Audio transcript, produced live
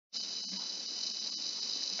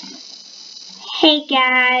Hey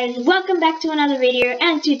guys, welcome back to another video,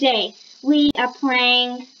 and today we are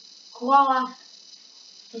playing Grow Up.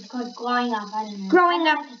 It's called Growing Up, I don't know. Growing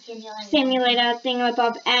Up Like Simulator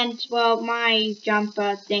thingamabob, and well, my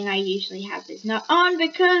jumper thing I usually have is not on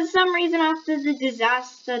because some reason after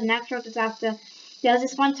the natural disaster, there was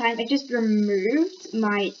this one time it just removed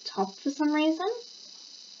my top for some reason.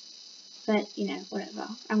 But, you know, whatever.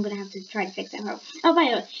 I'm gonna have to try to fix that problem. Oh, by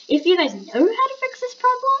the way, if you guys know how to fix this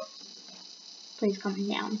problem, please comment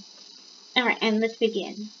down. Alright, and let's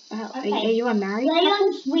begin. Okay. Are you a married Play couple?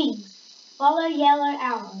 on swings. Follow yellow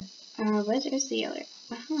arrows. Where's the yellow?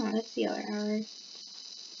 That's the yellow arrow.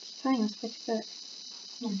 It's telling us where to go.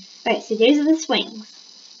 Alright, so these are the swings.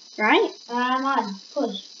 Right? I'm on.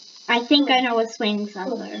 Push. I think I know what swings are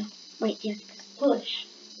though. Wait, yes. Push.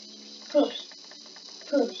 Push.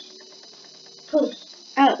 Push. Push.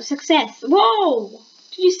 Oh, success. Whoa!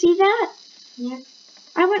 Did you see that? Yeah.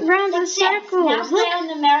 I went round in circles. Now play Look. on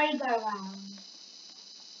the merry-go-round.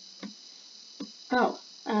 Oh,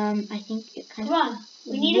 I think it kind of... Come on.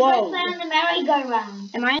 We need to go play on the merry-go-round.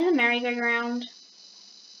 Am I in the merry-go-round?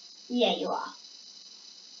 Yeah, you are.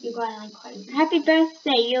 You're going like crazy. Happy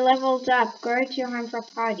birthday, you leveled up. Go to your home for a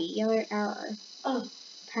party. Yellow arrow. Oh.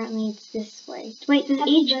 Apparently it's this way. Wait, does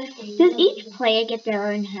Happy birthday, does each player get their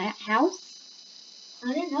own house?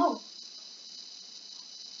 I don't know.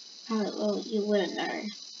 Oh, well, you wouldn't know.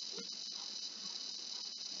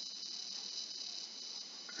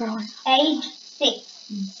 Growing. Age 6.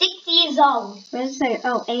 6 years old. What does it say?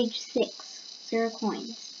 Oh, age 6. 0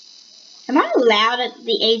 coins. Am I allowed at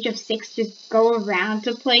the age of 6 to go around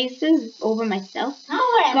to places all by myself?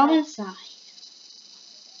 Oh, whatever. Go inside.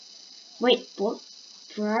 Wait, what?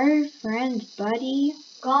 Bro, friend, buddy.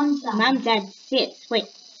 Go inside. Mum, dad, sit. Wait,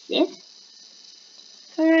 sit?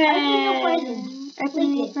 Hooray! Open your present.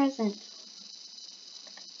 Open your present.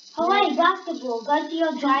 Oh wait, basketball. Go to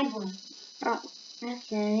your driveway. Oh,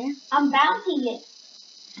 okay. I'm bouncing it.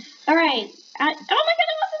 Alright. Oh my god,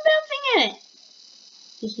 I wasn't bouncing it!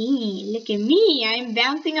 Hehe, look at me. I'm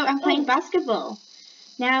bouncing up. I'm playing basketball.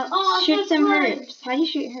 Now, shoot some hoops. How do you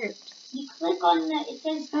shoot hoops? You click on the, it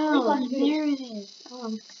says click on hoops. There it is. Oh,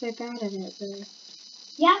 I'm so bad at it though.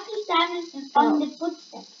 You have to stand on the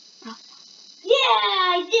footsteps. Oh. Yeah,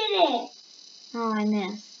 I did it! Oh, I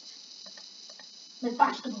missed. With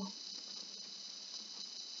basketball.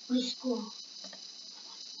 We score.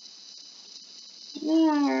 No,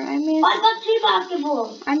 I missed. I got 2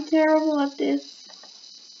 basketballs. I'm terrible at this.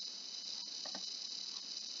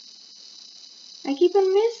 I keep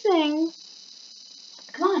on missing.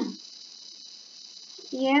 Come on.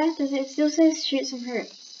 Yeah, does it still says shoot some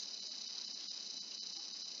hoops?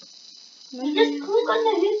 You just click on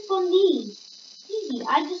the hoop on these. Easy,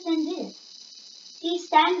 I just ended it. See,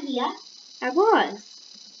 stand here. I was.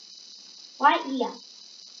 Right here.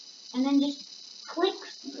 And then just click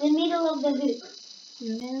the middle of the hoop.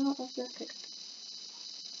 Middle of the hoop.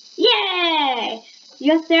 Yay!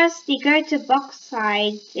 You're thirsty, go to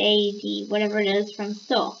Boxside AD, whatever it is from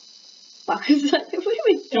store. Boxside, what are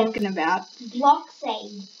we talking about?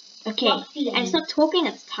 Blocksade. Okay, and it's not talking,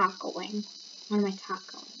 it's tackling. What am I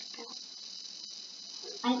tackling about?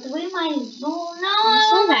 I threw my ball. No, I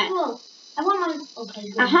saw that. Ball. I want my. Okay,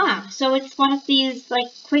 good. Aha, so it's one of these, like,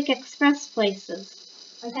 quick express places.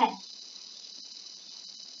 Okay.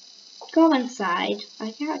 Go inside.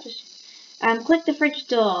 I can't just... click the fridge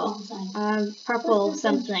door. Purple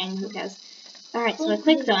something, who cares. Alright, so I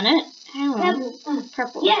clicked on it. Hang on.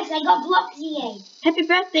 Purple. Yes, I got Blocksade. Happy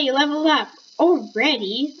birthday, you leveled up.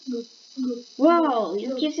 Already? Whoa,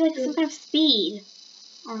 it gives you like some kind of speed.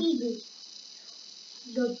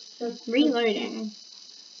 Reloading.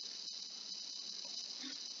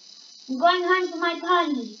 I'm going home for my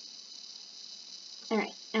party.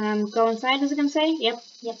 Alright, go inside, is it gonna say? Yep.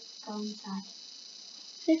 Yep, go inside.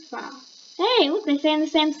 So far. Hey, look, they stay in the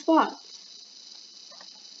same spot.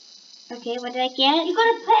 Okay, what did I get? You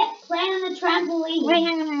got a pet. Play on the trampoline. Wait,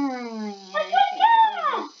 hang on. I got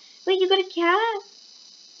a cat. Wait, you got a cat?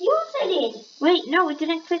 You also did. Wait, no, it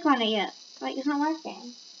didn't click on it yet. Like, it's not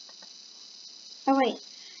working. Oh, wait.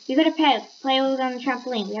 You got a pet. Play on the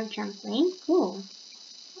trampoline. We have a trampoline. Cool.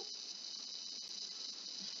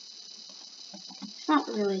 It's not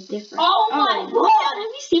really different. Oh my god!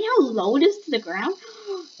 Have you seen how low it is to the ground?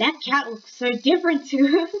 That cat looks so different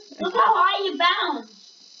too. Look how high you bounce.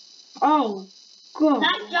 Oh, good.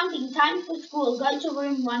 Nice jumping. Time for school. Go to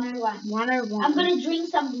room 101. 101. I'm going to drink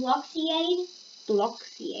some Blocksade.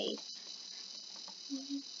 Blocksade.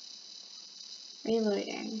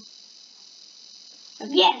 Reloading.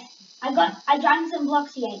 Okay. Yes, I drank some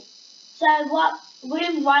Blocksade. So what?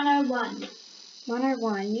 Room 101.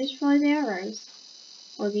 101. Use follow the arrows.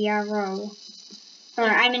 Or the arrow.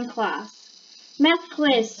 Alright, I'm in class. Math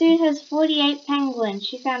quiz. Sue has 48 penguins.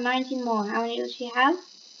 She found 19 more. How many does she have?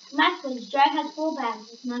 Math quiz. Joe has 4 bags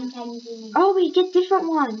with 9 penguins in it. Oh, we get different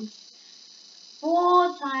ones.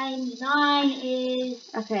 4 times 9 is...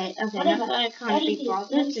 Okay, whatever. I can't be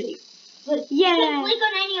bothered to do. But yeah. you can click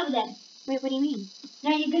on any of them. Wait, what do you mean?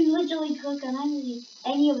 No, you can literally click on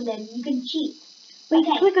any of them. You can cheat. Wait,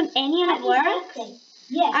 okay. Click on any and it works?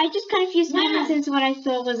 Yeah. I just confused me since what I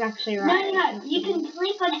thought was actually right. No. You can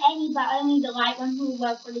click on any, but only the light one will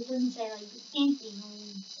work, but it doesn't say, like, the skin thing.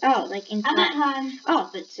 Oh, like inside. I'm at home. Oh,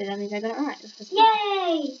 but so that means I got it right.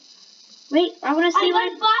 Yay! Wait, I want to see I got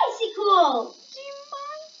a bicycle! Do you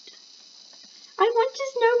mind? I want to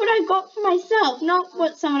know what I got for myself, not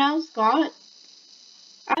what someone else got.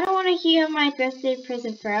 I don't want to hear my birthday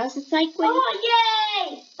present first. It's like when... Oh,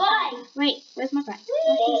 yay! Bye! Wait, where's my bike?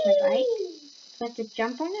 Oh, here's my bike. Do I have to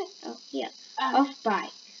jump on it? Oh, here. Off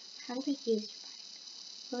bike. How do I use your bike?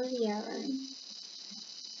 Follow the arrow.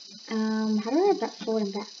 How do I back forward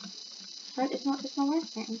and back? Oh, it's not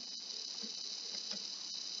working.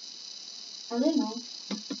 I don't know.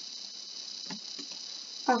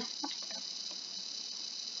 Off bike.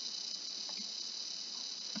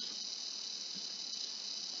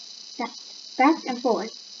 Back and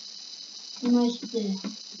forward. Almost there.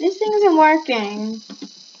 This thing isn't working.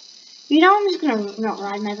 You know, I'm just gonna not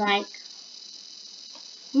ride my bike.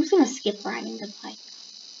 I'm just gonna skip riding the bike.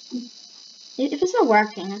 If it's not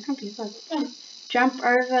working, I can't be bothered. Jump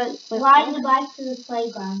over. Ride the bike to the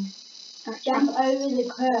playground. Jump over the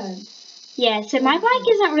curb. Yeah, so my bike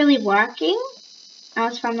isn't really working.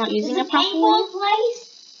 Else if I'm not using it properly. Place?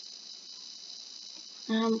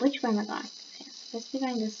 Which way am I going? Okay, supposed to be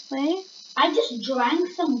going this way. I just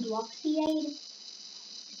drank some Bloxy.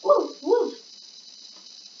 Woof, woof.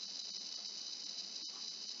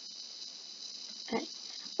 Okay,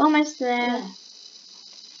 almost there.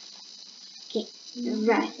 Yeah. Okay, we're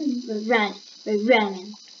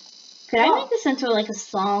running. Could I make this into like a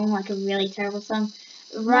song, like a really terrible song?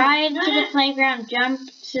 Ride to the playground, jump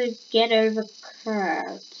to get over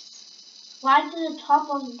curbs. Ride to the top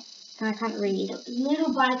of... I can't read.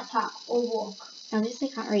 Little bike park or walk. I obviously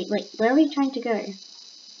can't read. Wait, where are we trying to go?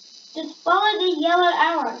 Just follow the yellow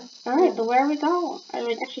arrow. Alright, but where are we going?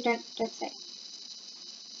 I actually don't say.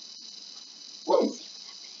 Whoa.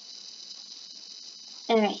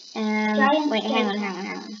 Alright, wait, hang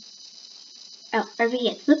on. Oh, over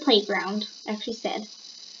here, to the playground, actually said.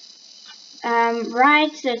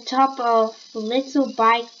 Ride to the top of little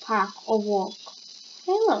bike park or walk.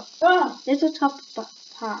 Hey, look. Oh. Little top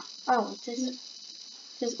park. Oh, it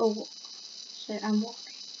says or walk. So I'm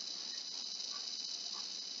walking.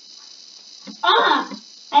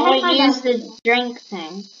 I use the drink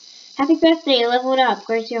thing. Happy birthday, you leveled up.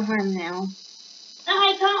 Go to your home now. No,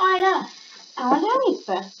 I can't ride up. I wonder how many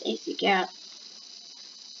birthdays you get.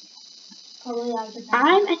 Probably like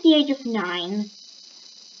I'm at the age of 9.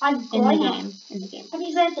 I'm in the game.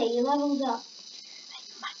 Happy birthday, you leveled up. I'm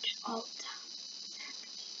much older.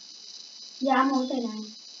 Yeah, I'm also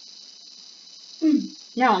 9.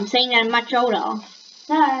 No, I'm saying that I'm much older.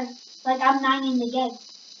 No, like I'm 9 in the game.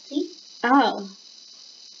 See? Oh.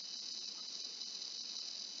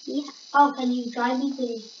 Yeah. Oh, can you drive me to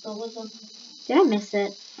the store or something? Did I miss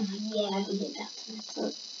it? Yeah, I did that. Miss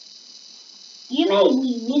it. You made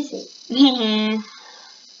me miss it. Yeah.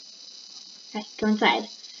 Right, go inside.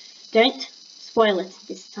 Don't spoil it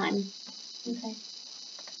this time. Okay.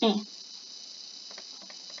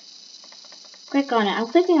 Click on it. I'm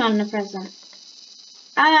clicking on the present.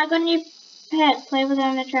 I got a new pet. Play with it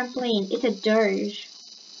on a trampoline. It's a Doge.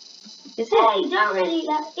 Is it? Hey, don't really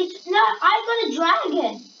that. It's no. I got a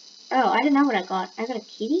dragon. Oh, I don't know what I got. I got a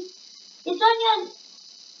kitty. It's on your.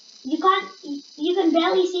 You can't. You can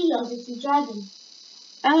barely see yours. It's a dragon.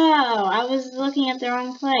 Oh, I was looking at the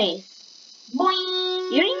wrong place.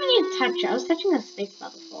 Boing. You don't even need to touch it. I was touching the space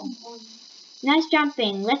bar before. Nice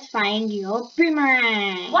jumping. Let's find your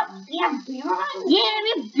boomerang. What? We have boomerangs? Yeah, we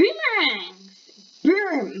have boomerangs.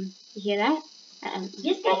 Boom. You hear that?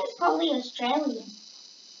 This guy is probably Australian.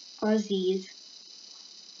 Aussies.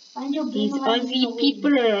 Find your These boomerang. Aussie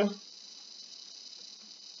people.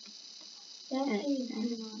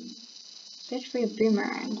 Search for your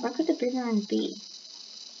boomerang. What could the boomerang be?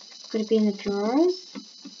 Could it be in the drawers?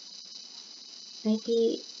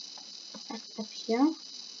 Maybe up here?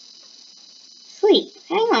 Sleep.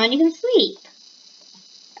 Hang on, you can sleep.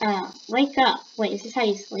 Wake up. Wait, is this how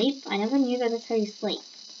you sleep? I never knew that that's how you sleep.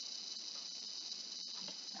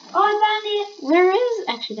 Oh, I found it. Where is...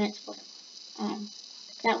 Actually, don't spoil it.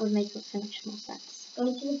 That would make so much more sense. Go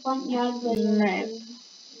to the front yard where No. you're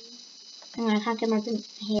Hang on, I can't get my boom.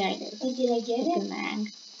 Here it is. Oh, did I get it?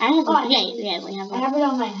 Boomerang. I have Oh, yeah, we have I it. have it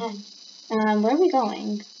on my hand. Where are we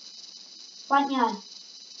going? Front yard.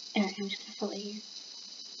 Alright, I'm just gonna follow you.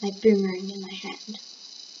 My boomerang in my hand.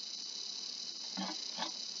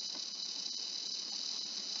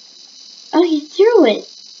 Oh, you threw it!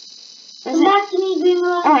 Come back to me,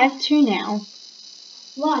 Boomerang. Oh, I have two now.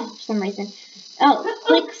 Why? For some reason. Oh,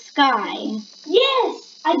 click sky.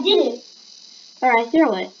 Yes! I did it. Alright,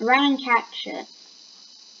 throw it. Run and catch it.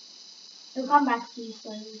 It'll come back to you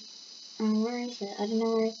slowly. Where is it? I don't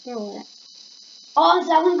know where I threw it. Oh,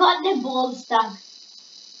 someone got their ball stuck.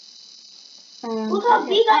 Look how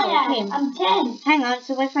big I am. Okay. I'm 10. Hang on,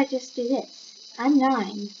 so what if I just do this? I'm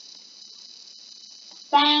 9.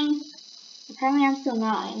 Bang. Apparently I'm still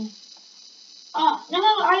 9. Oh, no,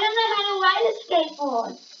 I don't know how to ride a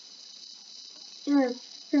skateboard.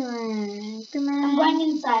 Boomerang. I'm going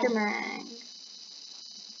inside. Boomerang.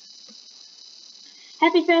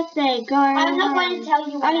 Happy birthday, go I'm not home. going to tell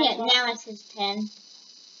you what Oh I yeah, got. now it says 10.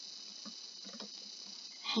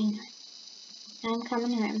 Hang on. I'm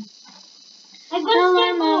coming home. I got Hello, a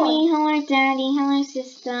skateboard. mommy. Hello, daddy. Hello,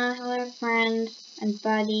 sister. Hello, friend and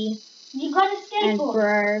buddy You got a and skateboard.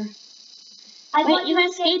 bro. I Wait, you got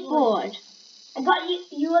a skateboard? I got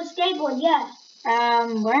you a skateboard, yeah.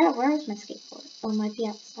 Where is my skateboard? Oh, it might be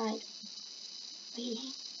outside.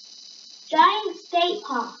 Waiting. Giant skate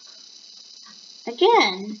park.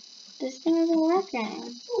 Again, this thing isn't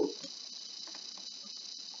working. Ooh.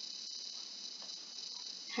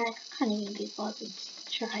 I can't even be bothered to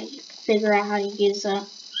try to figure out how to use a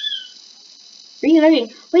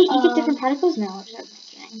reloading. Wait, you get different particles now. What is that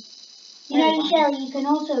mentioning? You know, Sherry, you can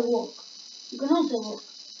also walk. You can also walk.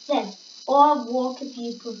 It says, or walk if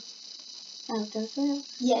you prefer. Oh, does it?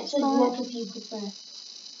 Yeah, it says walk if you prefer.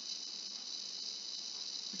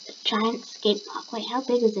 Giant skate park. Wait, how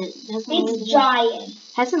big is it? It hasn't loaded It's giant. in.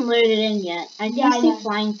 Hasn't loaded in yet. I Yeah, do I see know.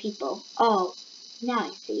 flying people. Oh, now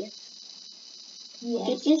I see it.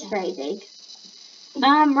 Yes. It is very big.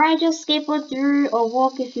 Ride your skateboard through or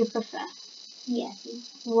walk if you prefer. Yes.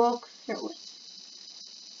 Walk through it.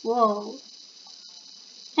 Whoa.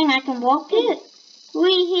 Hang on, I can walk it?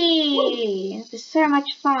 Wee-hee! It's so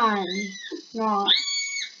much fun. No.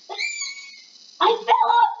 I fell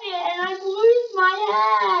off it and I bruised my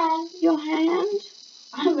hand. Your hand?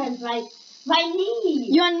 I meant my knee.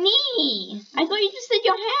 Your knee! I thought you just said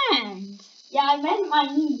your hand. Yeah, I meant my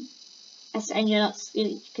knee. And you're not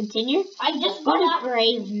going to continue? I just got What up. a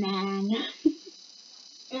brave man.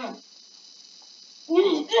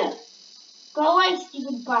 Go away,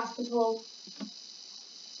 stupid basketball.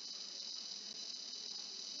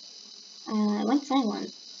 I went silent.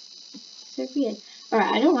 So weird.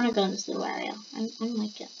 Alright, I don't want to go in this little area. I don't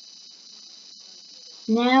like it.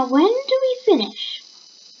 Now, when do we finish?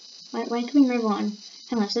 When can we move on?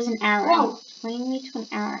 Hang on, this is an arrow. Whoa. Pointing me to an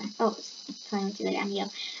arrow. Oh, it's telling me to go down here.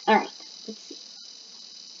 Alright, let's see.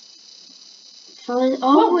 Follow.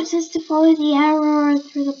 Oh, it says to follow the arrow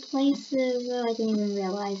through the places. Oh, I didn't even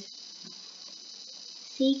realize.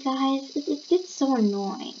 See, guys, it gets so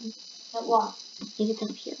annoying. At what? If it's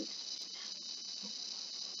up here.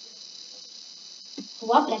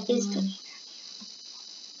 What gets It is annoying?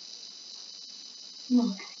 to.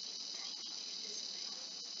 No.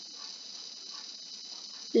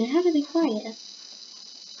 You have to be quiet.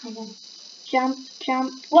 I know. Jump,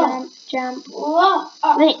 jump, Whoa. jump, jump. Whoa.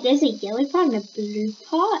 Oh. Wait, there's a yellow part and a blue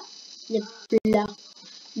part? The blah.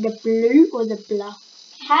 The blue or the blah?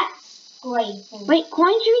 Cat's grateful. Wait,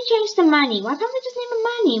 coins should we change to money? Why can't they just name it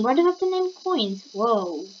money? Why do they have to name coins?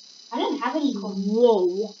 Whoa. I don't have any coins.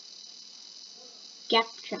 Whoa. Gap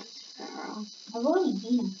transfer. I've already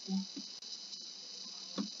been up there.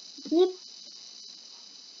 Yep.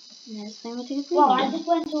 Next time we take a video. Well, I just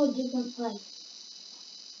went to a different place.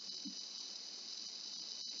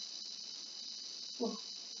 Whoa.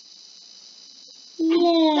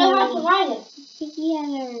 Yeah. So hard to ride it.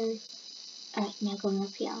 Together. Alright, now going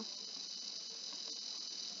up here.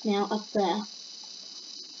 Now up there.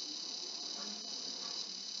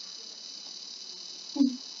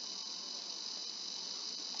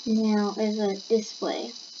 Now is it this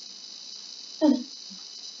way?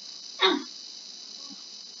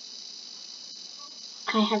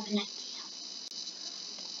 I have an idea.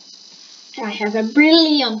 I have a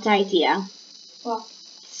brilliant idea. What?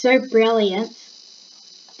 So brilliant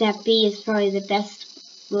that B is probably the best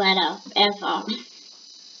letter ever.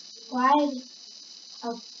 Why?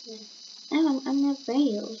 Up there. Oh, I'm the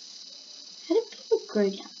rails. How do people go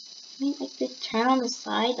down? I mean, like, they turn on the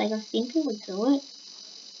side. Like, I've seen people do it.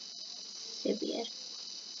 So weird.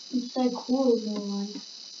 It's so cool, though.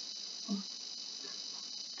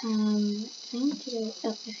 Thing to do. Oh,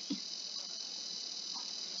 okay.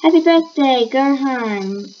 Happy birthday! Go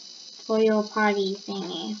home for your party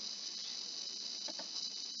thingy.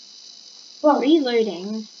 Whoa.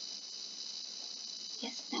 Reloading.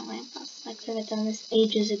 Yes, that went fast. I could have done this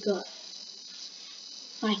ages ago.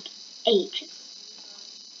 Like, ages.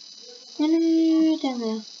 No, down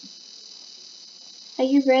there. Are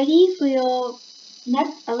you ready for your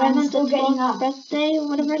Nope, 11th or 12th birthday or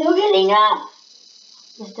whatever it is? Still getting up.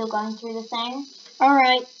 You're still going through the thing?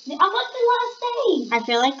 Alright. I'm on the last stage. I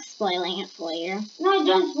feel like spoiling it for you. No,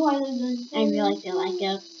 don't spoil it. Don't spoil I really feel like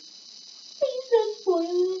it. Please don't spoil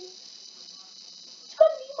it. It's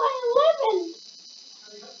gonna be my 11th.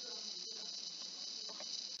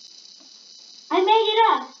 I made it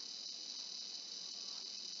up.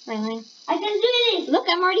 Really? I can do this. Look,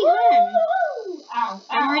 I'm already home. Woo! Ow,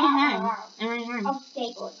 I'm already ow, home. ow, ow. I'm already home. Off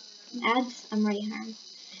skateboard. Ads, I'm already home.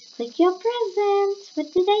 Click your presents.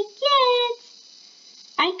 What did I get?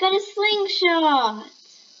 I got a slingshot.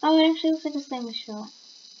 Oh, it actually looks like a slingshot.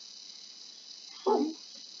 Oh,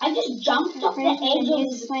 I just jumped off the edge of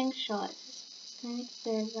the slingshot. Right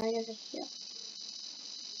there, right over here.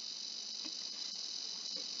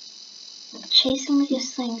 Chasing with your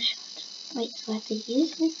slingshot. Wait, so I have to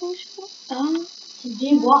use my slingshot? Oh. To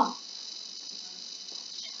do what?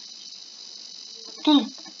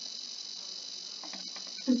 Damn.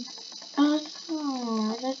 Oh,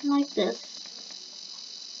 I don't like this.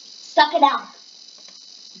 Suck it out.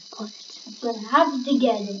 Got it. You're gonna have to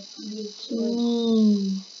get it.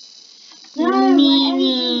 Mean. No,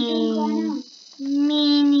 Meanie.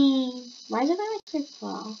 Meanie. Why did I like so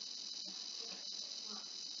far?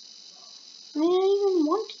 I didn't even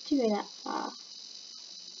want to go that far.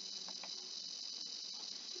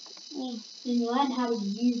 And learn how to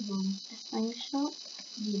use one. A slingshot?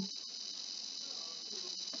 Yeah.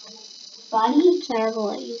 Buddy? I'm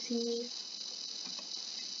terrible at using these.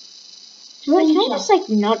 Can I just like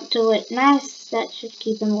not do it? Nice, that should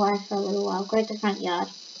keep him alive for a little while. Go to the front yard.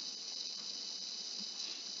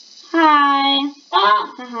 Hi.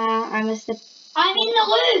 Ah! Haha, I missed the... I'm in the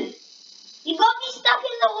loop! You got me stuck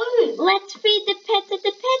in the loop! Let's feed the pets at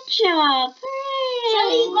the pet shop! Hooray!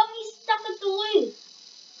 Shelly, you got me stuck at the loop!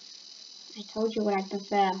 I told you what I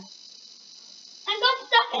prefer. I got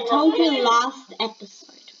stuck in I the told loop! you last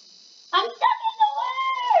episode. I'm stuck in the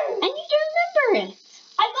loop! And you don't remember it!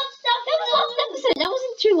 I got stuck in the loop! That was last episode, that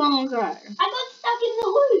wasn't too long ago. I got stuck in the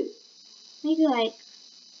loop! Maybe like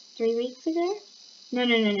 3 weeks ago? No,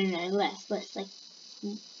 less, like...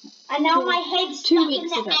 And now my head's 2 stuck weeks in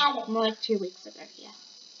the ago. attic. More like 2 weeks ago, yeah.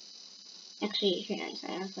 Actually, who knows,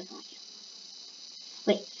 I was looking like it.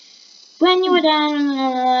 Wait. When you were done,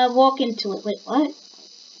 walk into it. Wait, what?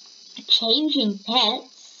 Changing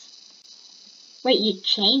pets? Wait, you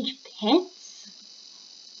change pets?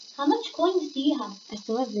 How much coins do you have? I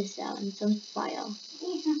still have this out and it's on fire.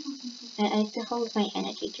 I have to hold my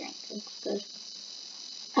energy drink. It's good.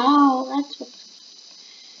 Oh, that's what...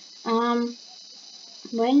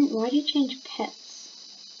 why do you change pets?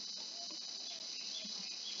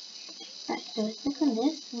 Right, do I click on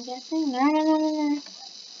this, I'm guessing? No.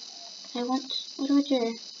 I want... what do I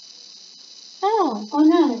do? Oh! Oh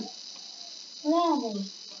no. Where are they?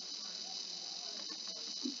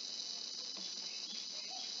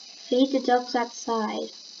 Feed the dogs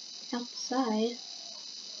outside. Outside?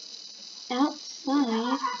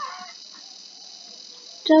 Outside?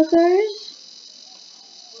 Doggos?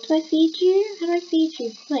 Do I feed you? How do I feed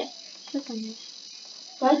you? Click on this.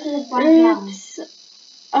 Go to the front yard. Oops.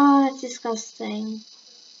 Oh, that's disgusting.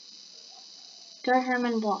 Go home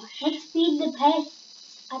and wash. Let's feed the pets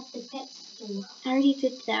at the pet store. I already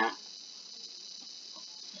did that.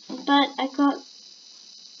 But I got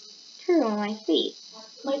poo on my feet.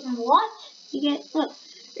 Wait, what? You get, look.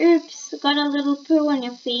 Oops, got a little poo on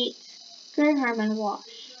your feet. Go home and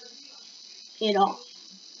wash it off.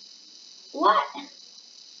 What? Yes.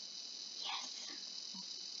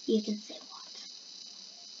 You can say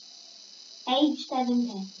what. Age 7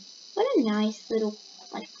 pets. What a nice little,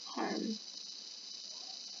 like, home.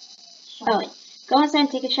 Oh, wait. Go inside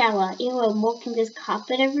and take a shower. Ew, I'm walking this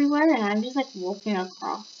carpet everywhere, and I'm just, like, walking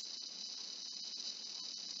across.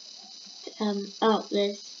 Oh,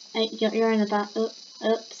 Liz. You're in the back. Oops.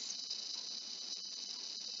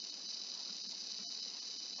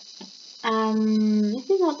 This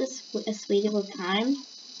is not a sweet little time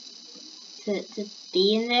to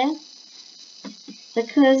be in there.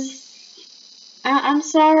 Because, I'm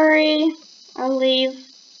sorry. I'll leave.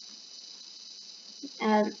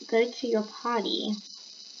 Go to your party.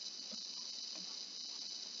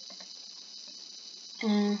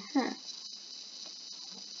 Uh-huh.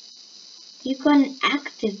 You got an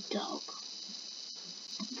active dog.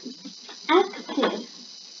 Active.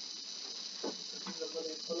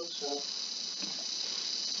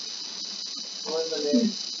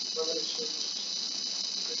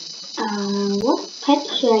 What pet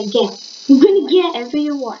should I get? I'm gonna get Whatever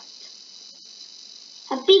you want.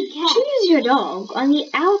 a big cat. Choose your dog on the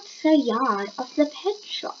outer yard of the pet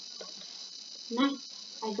shop.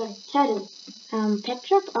 Nice. I got a turtle. Pet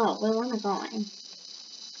shop? Oh, where am I going?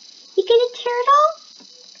 You get a turtle?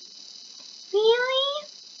 Really?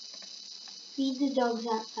 Feed the dogs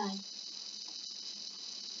outside.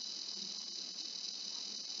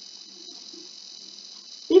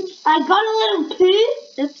 Oops, I got a little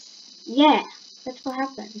poo. Oops. Yeah, that's what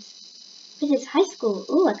happens. But it's high school.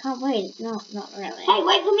 Ooh, I can't wait. No, not really. Hey,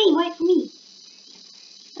 wait for me, wait for me.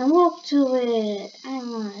 And walk to it. I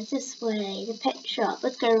don't know, it's this way. The pet shop.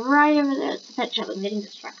 Let's go right over there. It's the pet shop. I'm getting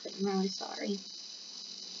distracted. I'm really sorry.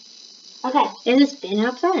 Okay. There's a bin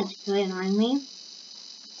outside. It's really annoying me.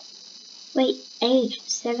 Wait, age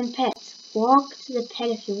 7 pets. Walk to the pet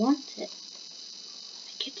if you want it.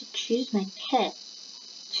 I get to choose my pet.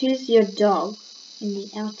 Choose your dog in the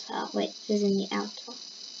outer. Wait, it says in the outer.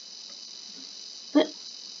 But,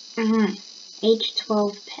 age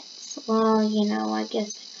 12 pets. Well, you know, I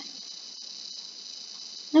guess I kind of.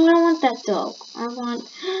 No, I don't want that dog. I want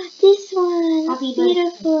this one. That's Happy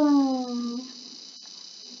beautiful.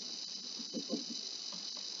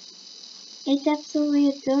 It's absolutely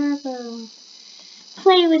adorable.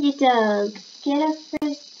 Play with your dog. Get a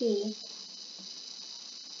frisbee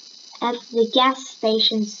at the gas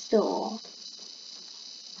station store.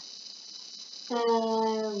 Where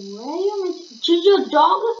am I? Choose your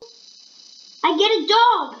dog? I get a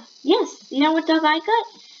dog! Yes, you know what dog I got?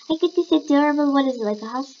 I got this adorable, what is it, like a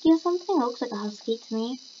husky or something? It looks like a husky to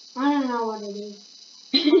me. I don't know what it is.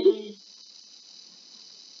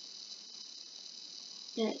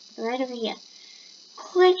 Right over here.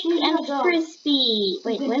 Click Choose and your dog. frisbee.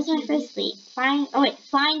 Wait, Okay, where's my choose frisbee? Find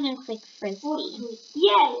and click frisbee.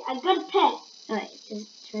 Yeah, I got a pet. Alright,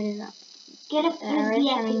 just turn it up. Get a frisbee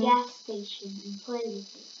at the Alright, gas station and play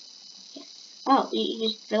with it. yes. Oh, you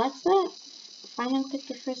just relax that? Find and click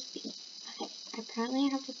the frisbee. Okay, apparently I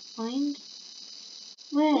have to find...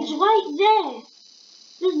 Where? It's right there.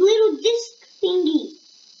 This little disc thingy.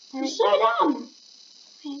 Alright. It's so dumb.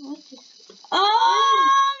 Wait, what's this? Oh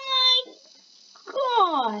my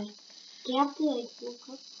god! Do you have to like look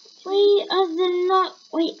up? Wait, they're not...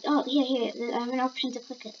 Wait, oh, here. I have an option to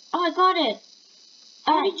click it. Oh, I got it.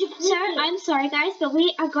 How did you click it? I'm sorry, guys, but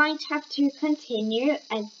we are going to have to continue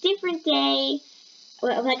a different day.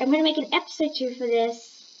 Well, like, I'm going to make an episode 2 for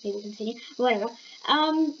this. Maybe continue. Whatever.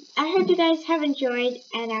 I hope you guys have enjoyed,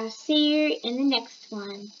 and I'll see you in the next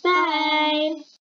one. Bye!